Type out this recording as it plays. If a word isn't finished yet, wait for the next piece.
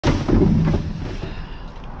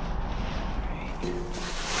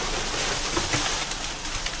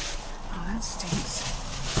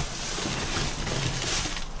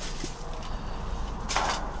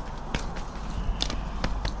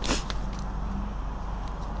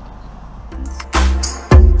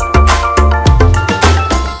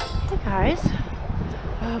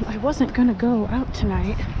wasn't gonna go out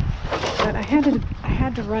tonight, but I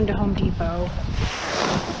had to run to Home Depot,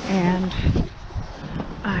 and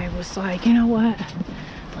I was like, you know what?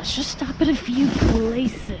 Let's just stop at a few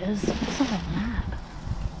places. What's all that?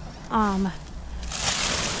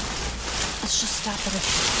 Let's just stop at a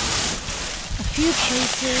few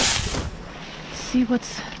places. See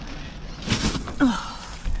what's. Oh,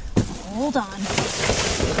 hold on.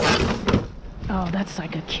 Oh, that's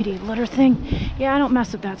like a kitty litter thing. Yeah, I don't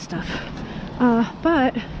mess with that stuff.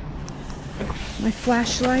 But my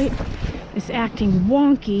flashlight is acting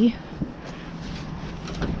wonky.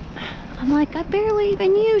 I'm like, I barely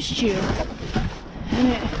even used you. And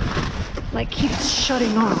it like keeps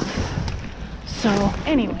shutting off. So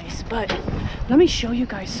anyways, but let me show you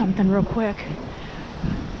guys something real quick.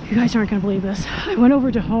 You guys aren't gonna believe this. I went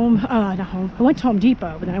over to I went to Home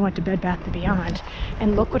Depot, but then I went to Bed Bath & Beyond,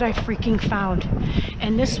 and look what I freaking found.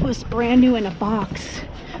 And this was brand new in a box,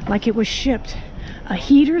 like it was shipped. A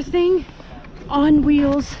heater thing on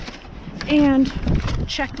wheels, and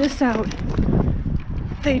check this out.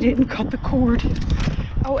 They didn't cut the cord.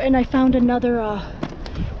 Oh, and I found another,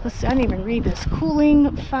 let's see, I didn't even read this.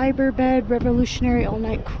 Cooling fiber bed, revolutionary all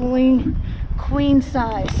night cooling, queen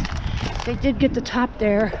size. They did get the top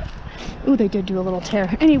there. Ooh, they did do a little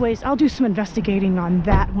tear. Anyways, I'll do some investigating on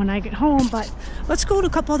that when I get home, but let's go to a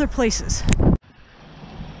couple other places. All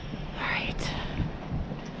right.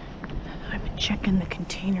 I've been checking the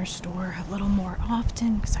Container Store a little more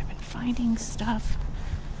often because I've been finding stuff,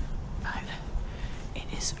 but it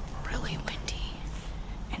is really windy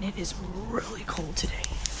and it is really cold today.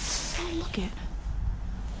 Oh, look it.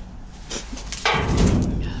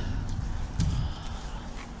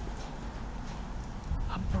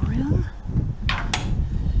 Brim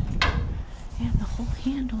and the whole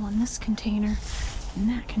handle on this container and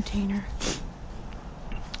that container.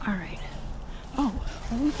 All right. Oh,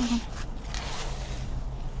 hold on.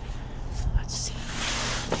 Let's see.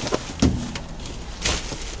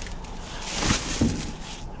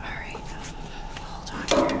 All right. Hold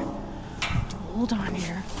on here. Hold on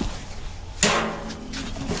here.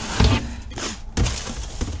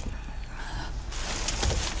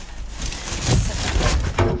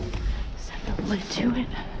 Lid to it.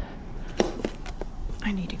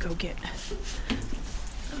 I need to go get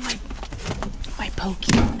my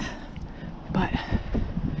pokey. But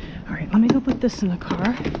all right, let me go put this in the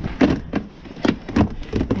car,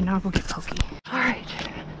 and I'll go get pokey. All right,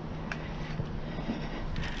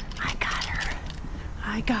 I got her.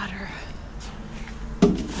 I got her.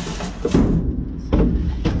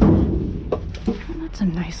 Oh, that's a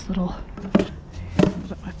nice little. I'll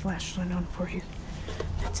put my flashlight on for you.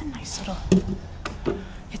 That's a nice little.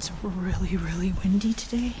 It's really, really windy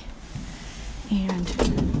today and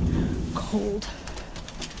cold.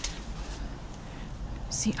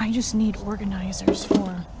 See, I just need organizers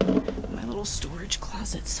for my little storage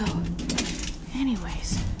closet. So,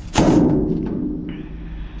 anyways,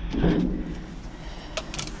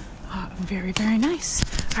 very, very nice.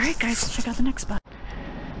 All right, guys, let's check out the next spot.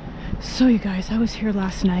 So, you guys, I was here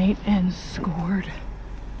last night and scored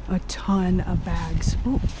a ton of bags.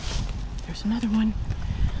 Oh, there's another one.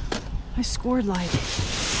 I scored like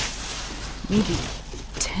maybe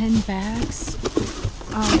 10 bags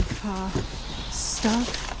of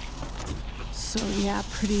stuff. So yeah,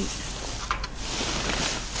 pretty.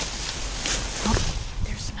 Oh,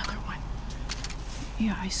 there's another one.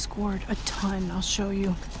 Yeah, I scored a ton. I'll show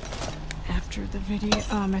you after the video,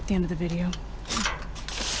 at the end of the video.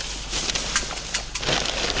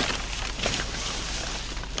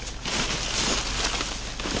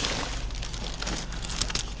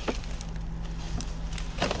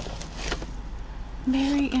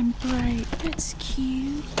 Merry and bright. That's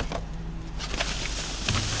cute.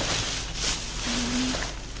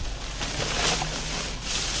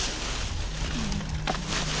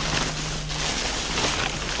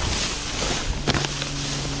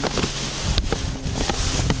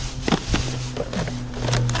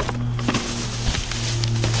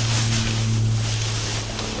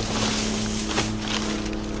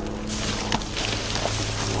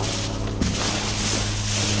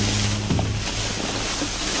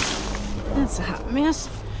 That's a hot mess.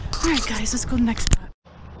 All right, guys, let's go to the next spot.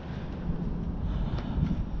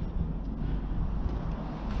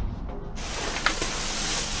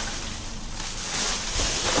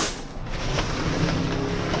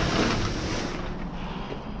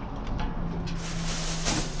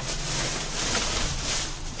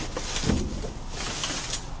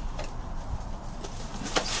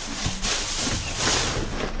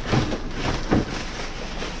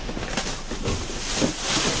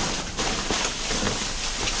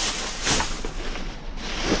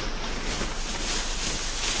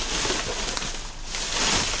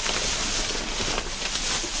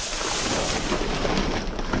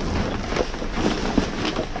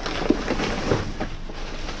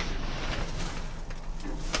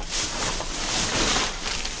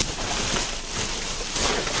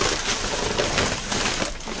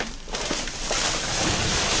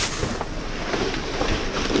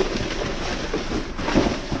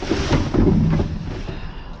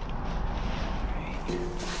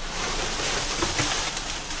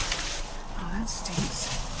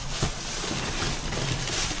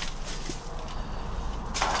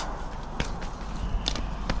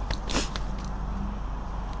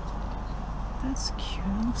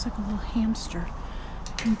 cute. It looks like a little hamster.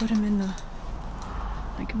 I can put him in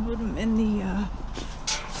the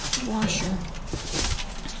washer.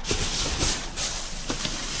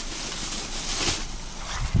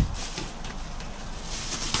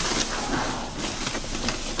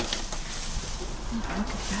 Oh, look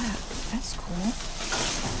at that. That's cool.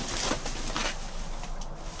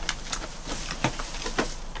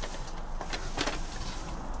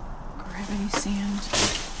 Gravity sand.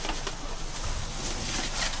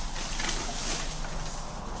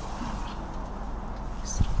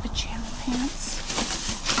 These little pajama pants.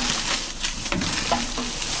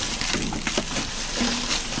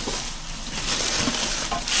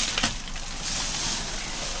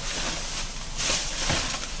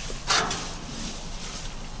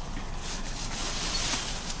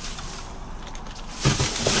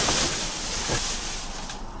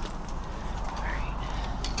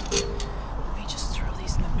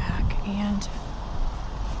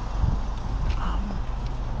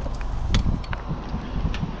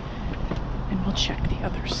 And we'll check the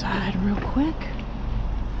other side real quick.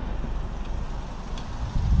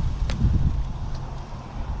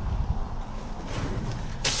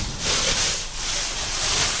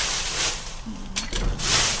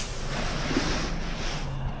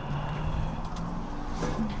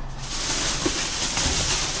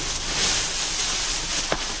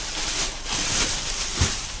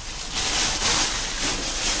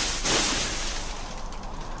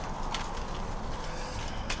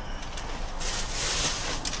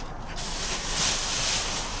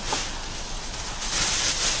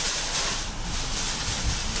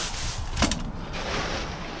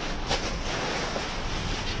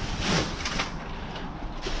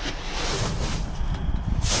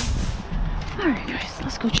 Alright guys,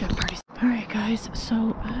 let's go check parties. Alright guys,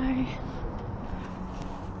 so I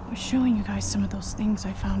was showing you guys some of those things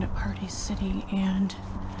I found at Party City, and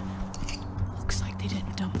it looks like they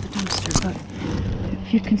didn't dump the dumpster, but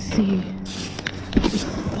if you can see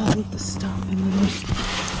all of the stuff, and then there's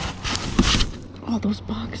all those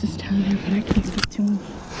boxes down there, but I can't get to them.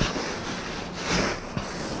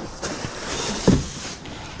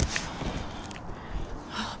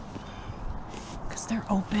 They're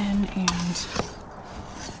open, and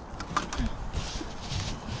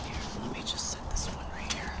here, let me just set this one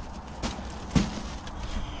right here.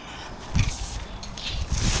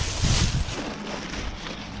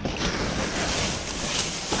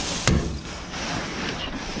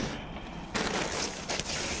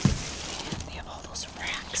 They have all those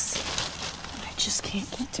racks, and I just can't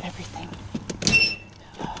get to everything.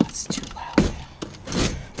 Oh, it's too loud.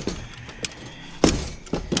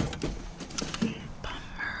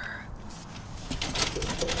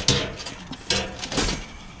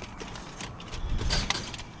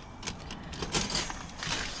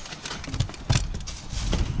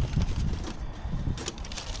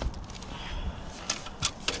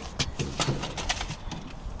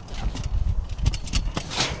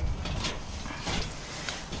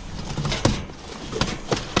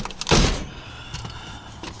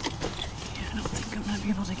 Be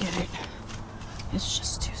able to get it. It's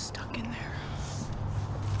just too stuck in there.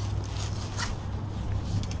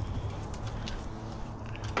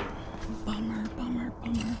 Bummer, bummer,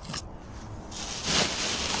 bummer.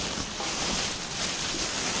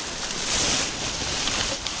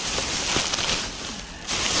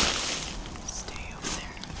 Stay over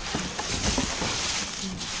there.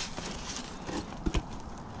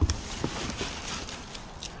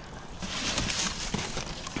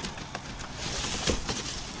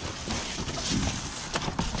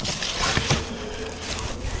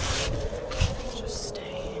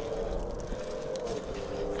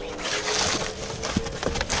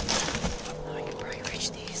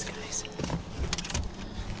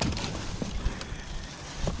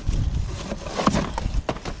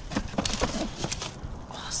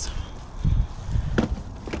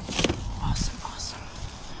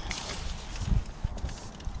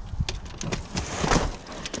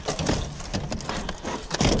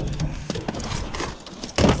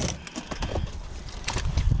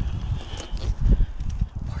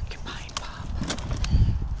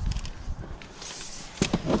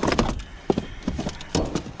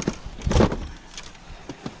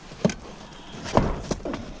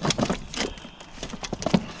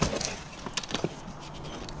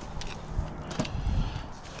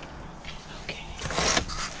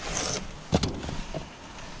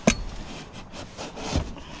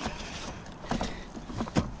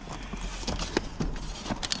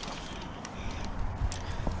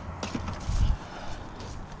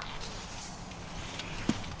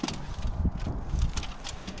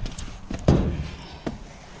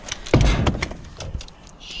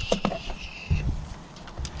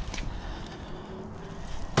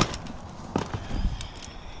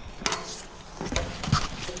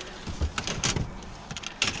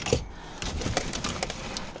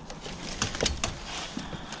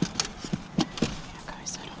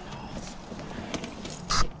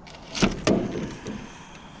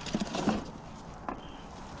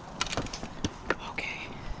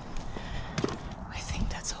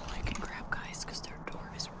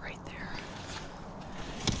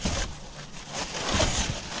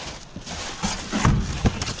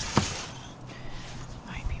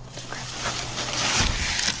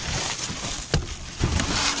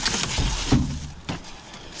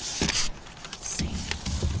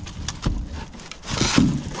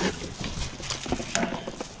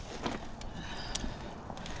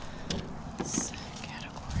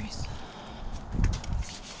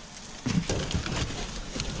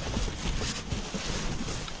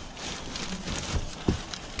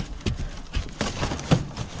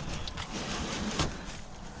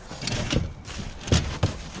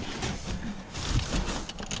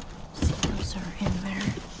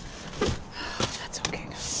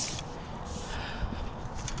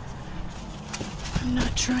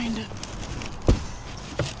 not trying to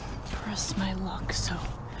press my luck, so.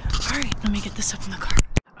 All right, let me get this up in the car.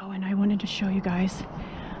 Oh, and I wanted to show you guys,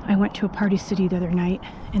 I went to a Party City the other night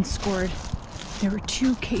and scored. There were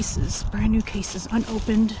 2 cases, brand new cases,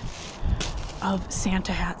 unopened, of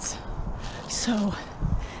Santa hats. So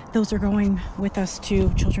those are going with us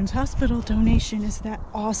to Children's Hospital donation. Is that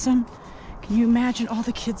awesome? Can you imagine? All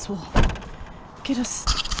the kids will get a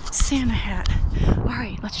Santa hat. All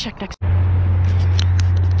right, let's check next.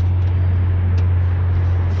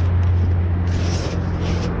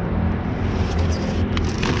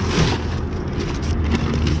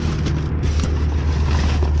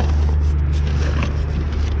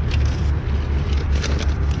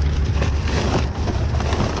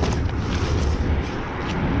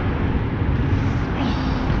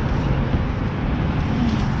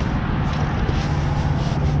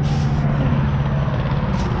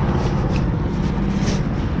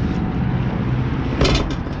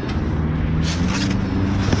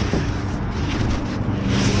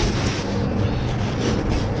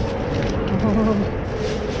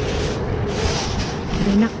 Did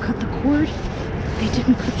they not cut the cord? They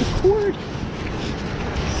didn't cut the cord.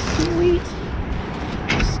 Sweet.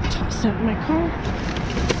 Just toss that in my car.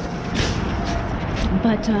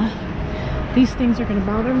 But these things are gonna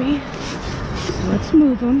bother me. So let's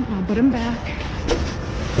move them. I'll put them back.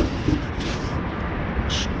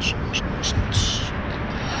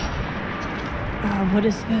 What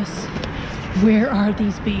is this? Where are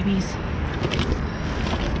these babies?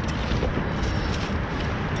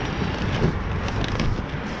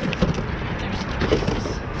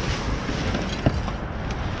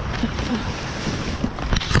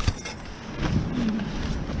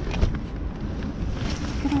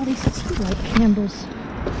 Look at all these tea light candles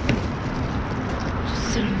just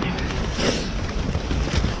sitting there.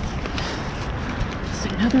 There's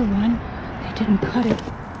another one. They didn't cut it. I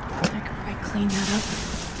could probably clean that up.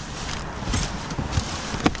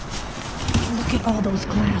 Look at all those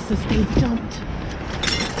glasses they dumped.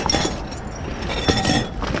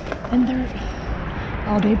 And they're...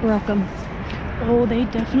 oh, they broke them. Oh, they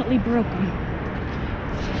definitely broke them.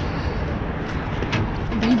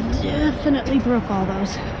 They definitely broke all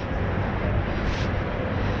those.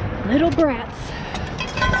 Little brats.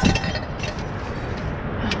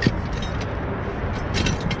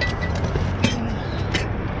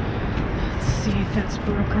 Let's see if that's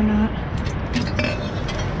broke or not.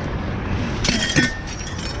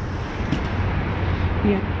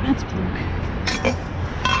 Yeah, that's broke.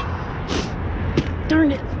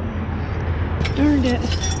 Darn it. Darned it.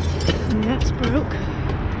 And that's broke.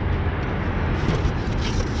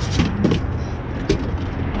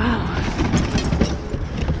 Wow.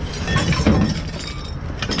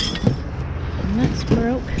 And that's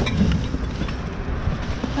broke.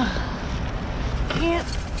 Can't.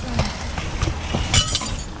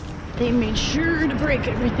 They made sure to break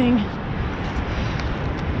everything.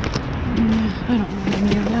 I don't want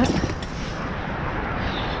any of that.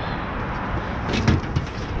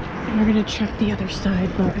 We're gonna check the other side,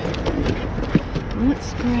 but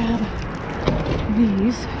let's grab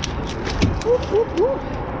these. Ooh, ooh, ooh.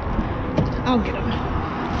 I'll get them.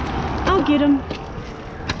 I'll get them.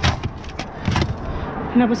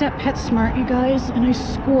 And I was at PetSmart, you guys, and I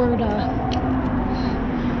scored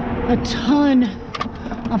a ton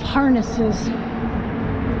of harnesses.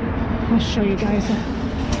 I'll show you guys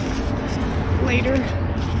later.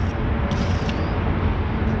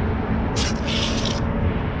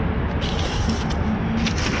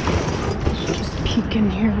 Peek in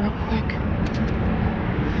here real quick.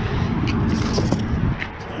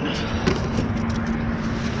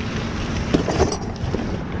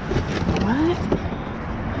 What?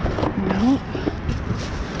 Nope.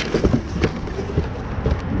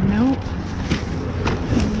 Nope.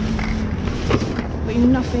 Probably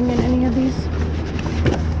nothing in any of these.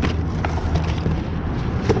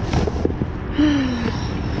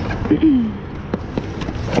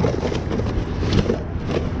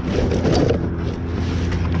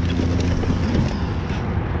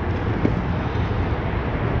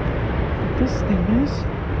 This thing is.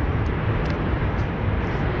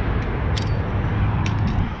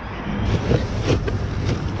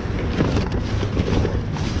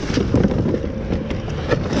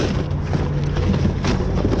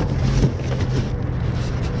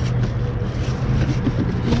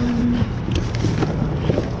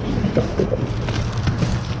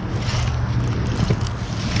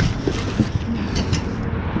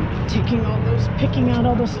 Taking all those, picking out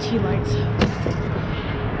all those tea lights.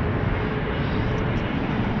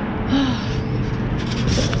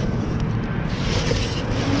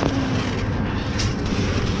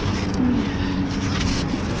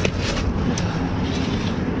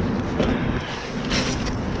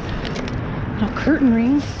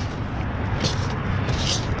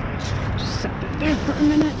 there for a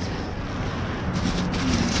minute.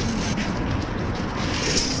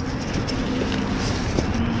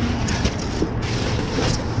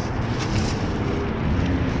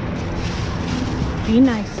 Be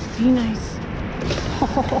nice, be nice.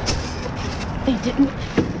 Oh, they didn't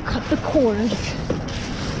cut the cord.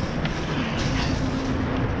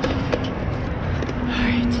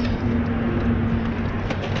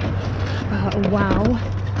 Wow.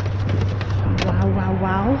 Wow, wow,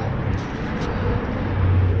 wow.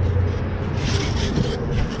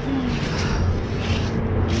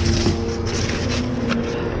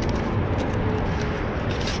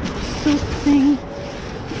 Soap thing.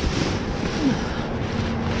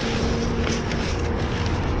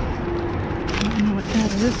 I don't know what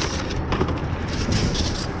that is.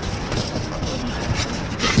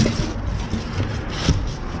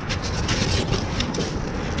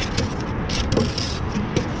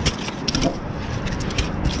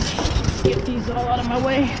 Get these all out of my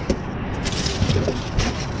way.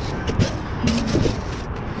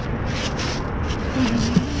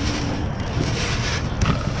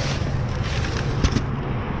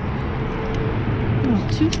 Oh,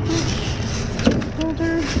 toothbrush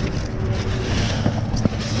holder.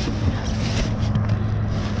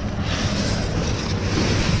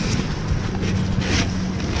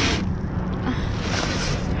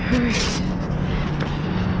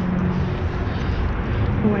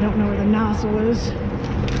 Oh, I don't know where the nozzle is. I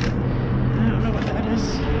don't know what that is.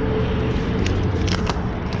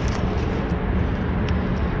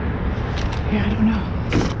 Yeah, I don't know.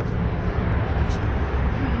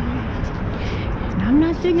 And I'm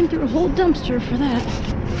not digging through a whole dumpster for that.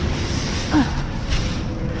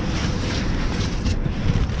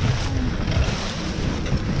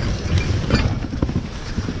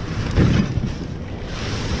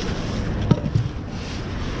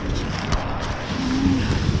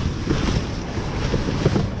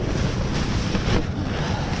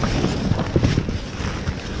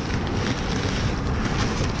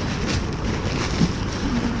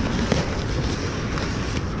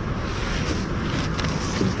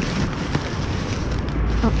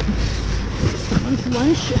 Someone's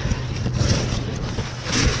lunch.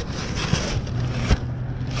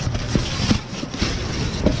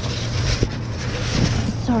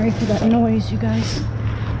 Sorry for that noise, you guys,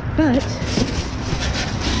 but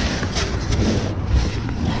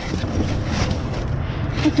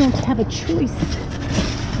I don't have a choice.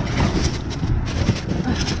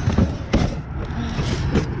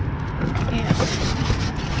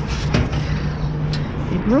 And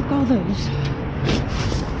they broke all those.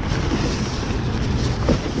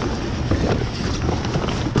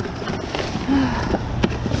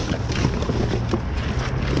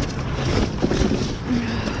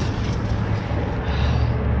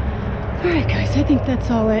 Alright guys, I think that's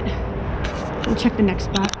all it. We'll check the next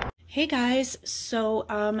spot. Hey guys, so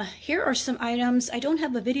here are some items. I don't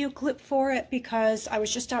have a video clip for it because I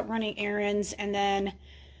was just out running errands, and then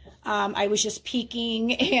I was just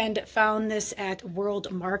peeking and found this at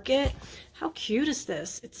World Market. How cute is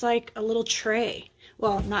this? It's like a little tray.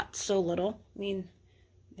 Well, not so little. I mean,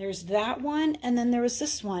 there's that one, and then there was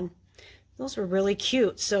this one. Those were really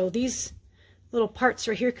cute. So these little parts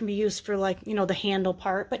right here can be used for, like, you know, the handle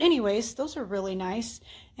part. But anyways, those are really nice,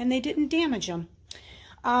 and they didn't damage them.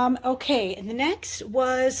 Okay, and the next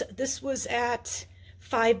was, this was at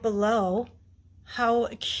Five Below. How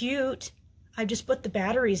cute. I just put the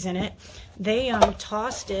batteries in it. They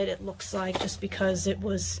tossed it looks like, just because it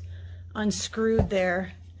was unscrewed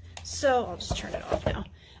there. So I'll just turn it off now.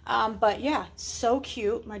 But yeah, so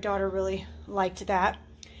cute. My daughter really liked that.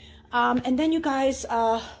 And then you guys,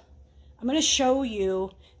 I'm going to show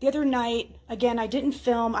you the other night. Again, I didn't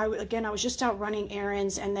film. I was just out running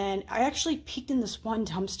errands, and then I actually peeked in this one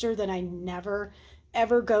dumpster that I never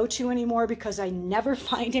ever go to anymore because I never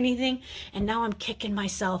find anything. And now I'm kicking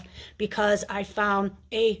myself because I found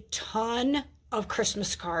a ton of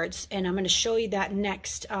Christmas cards, and I'm going to show you that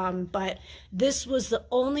next. But this was the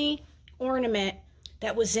only ornament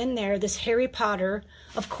that was in there, this Harry Potter.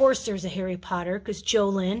 Of course there's a Harry Potter, because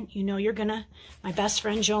Jolynn, you know, you're gonna, my best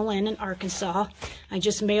friend Jolynn in Arkansas, I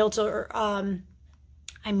just mailed her,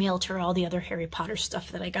 I mailed her all the other Harry Potter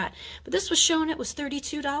stuff that I got. But this was showing it was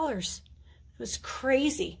 $32. It was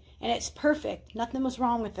crazy, and it's perfect. Nothing was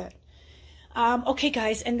wrong with it. Okay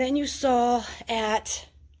guys, and then you saw at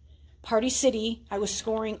Party City, I was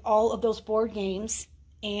scoring all of those board games,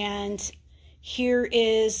 and here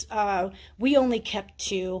is, we only kept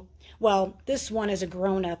 2. Well, this one is a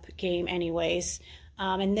grown-up game anyways.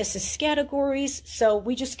 And this is categories, so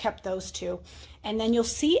we just kept those 2. And then you'll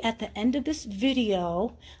see at the end of this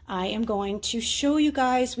video, I am going to show you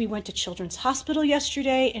guys, we went to Children's Hospital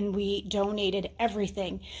yesterday and we donated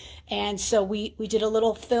everything. And so we did a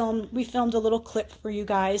little film, we filmed a little clip for you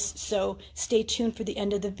guys. So stay tuned for the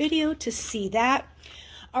end of the video to see that.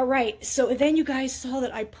 All right, so then you guys saw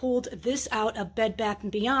that I pulled this out of Bed Bath &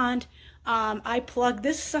 Beyond. I plugged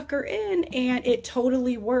this sucker in and it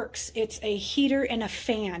totally works. It's a heater and a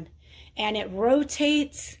fan and it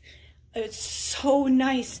rotates. It's so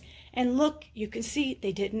nice. And look, you can see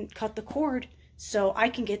they didn't cut the cord, so I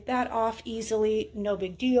can get that off easily, no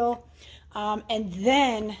big deal. And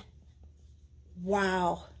then,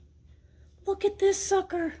 wow, look at this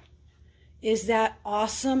sucker. Is that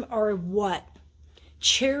awesome or what?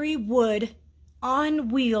 Cherry wood on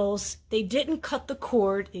wheels. They didn't cut the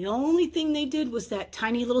cord. The only thing they did was that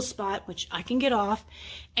tiny little spot, which I can get off,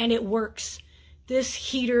 and it works. This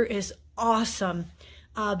heater is awesome.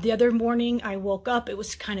 The other morning I woke up, it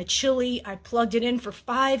was kind of chilly. I plugged it in for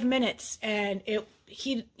 5 minutes and it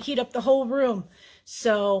heat up the whole room.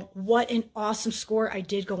 So what an awesome score. I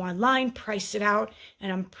did go online, priced it out,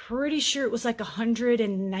 and I'm pretty sure it was like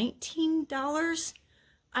 $119.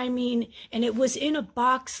 I mean, and it was in a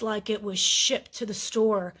box like it was shipped to the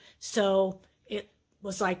store. So it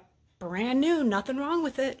was like brand new, nothing wrong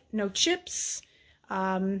with it. No chips,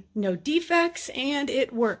 no defects, and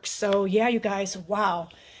it works. So yeah, you guys, wow.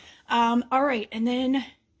 All right, and then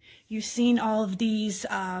you've seen all of these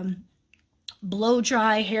blow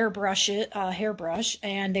dry hairbrush,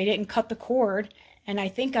 and they didn't cut the cord, and I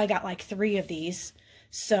think I got like 3 of these.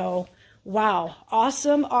 So wow,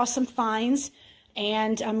 awesome, awesome finds.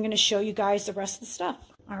 And I'm going to show you guys the rest of the stuff.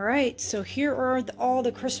 All right, so here are all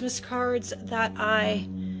the Christmas cards that I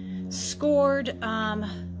scored.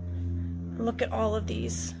 Look at all of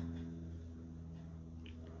these.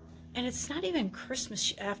 And it's not even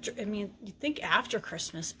Christmas after, I mean, you'd think after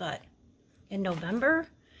Christmas, but in November,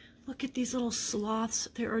 look at these little sloths.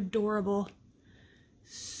 They're adorable.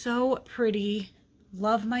 So pretty.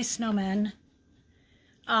 Love my snowmen.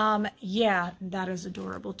 Yeah, that is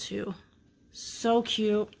adorable too. So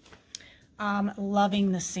cute.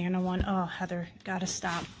 Loving the Santa one. Oh, Heather, gotta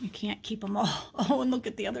stop. You can't keep them all. Oh, and look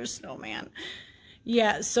at the other snowman.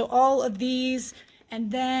 Yeah, so all of these,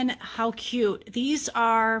 and then how cute. These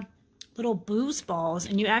are little booze balls,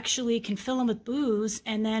 and you actually can fill them with booze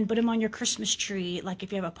and then put them on your Christmas tree, like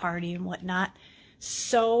if you have a party and whatnot.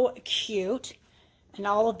 So cute. And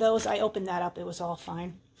all of those, I opened that up. It was all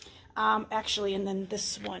fine. Actually, and then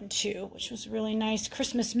this one too, which was really nice.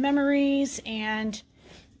 Christmas memories, and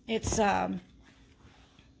it's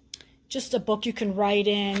just a book you can write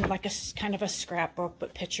in, like a kind of a scrapbook,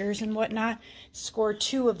 but pictures and whatnot. Scored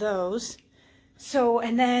 2 of those. So,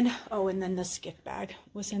 and then, oh, and then this gift bag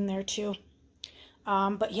was in there too.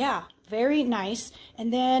 But yeah, very nice.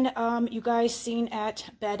 And then you guys seen at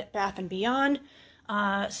Bed Bath & Beyond,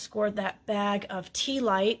 scored that bag of tea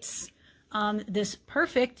lights. This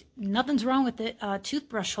perfect, nothing's wrong with it,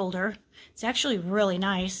 toothbrush holder. It's actually really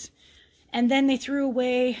nice. And then they threw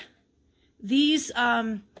away these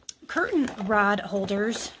curtain rod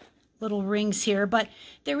holders, little rings here, but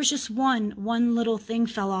there was just one little thing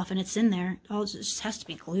fell off and it's in there. Oh, it just has to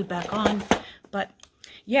be glued back on. But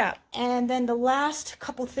yeah, and then the last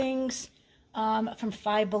couple things from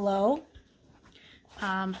Five Below.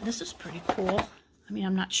 This is pretty cool. I mean,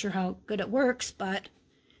 I'm not sure how good it works, but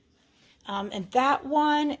and that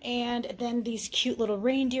one, and then these cute little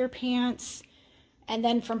reindeer pants. And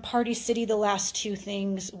then from Party City, the last 2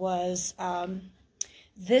 things was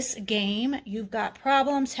this game, You've Got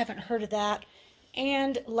Problems, haven't heard of that.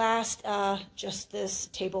 And last, just this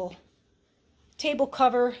table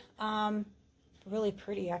cover, really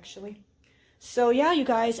pretty actually. So yeah, you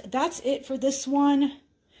guys, that's it for this one. I'm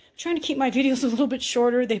trying to keep my videos a little bit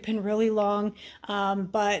shorter. They've been really long,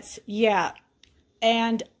 but yeah.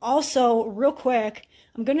 And also, real quick,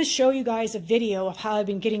 I'm going to show you guys a video of how I've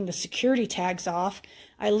been getting the security tags off.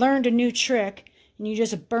 I learned a new trick, and you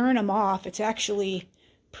just burn them off. It's actually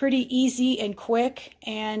pretty easy and quick,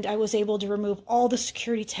 and I was able to remove all the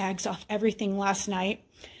security tags off everything last night.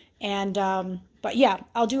 And but yeah,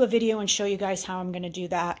 I'll do a video and show you guys how I'm going to do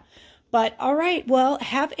that. But all right, well,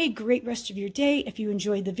 have a great rest of your day. If you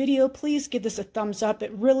enjoyed the video, please give this a thumbs up.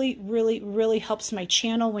 It really, really, really helps my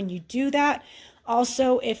channel when you do that.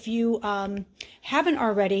 Also, if you haven't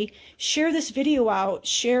already, share this video out.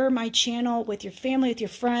 Share my channel with your family, with your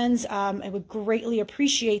friends. I would greatly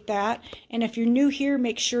appreciate that. And if you're new here,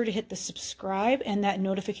 make sure to hit the subscribe and that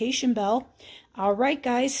notification bell. All right,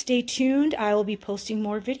 guys, stay tuned. I will be posting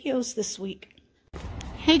more videos this week.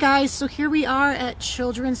 Hey guys, so here we are at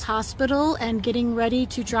Children's Hospital and getting ready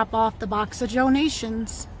to drop off the box of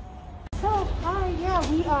donations. So, hi, yeah,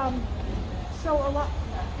 so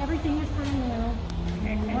everything is brand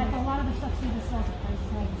new. Like a lot of the stuff we just sells at price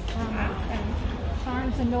tags. And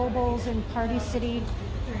Barnes and Nobles and Party City.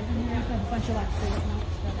 And there's a bunch of like,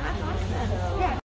 that's awesome. Yeah.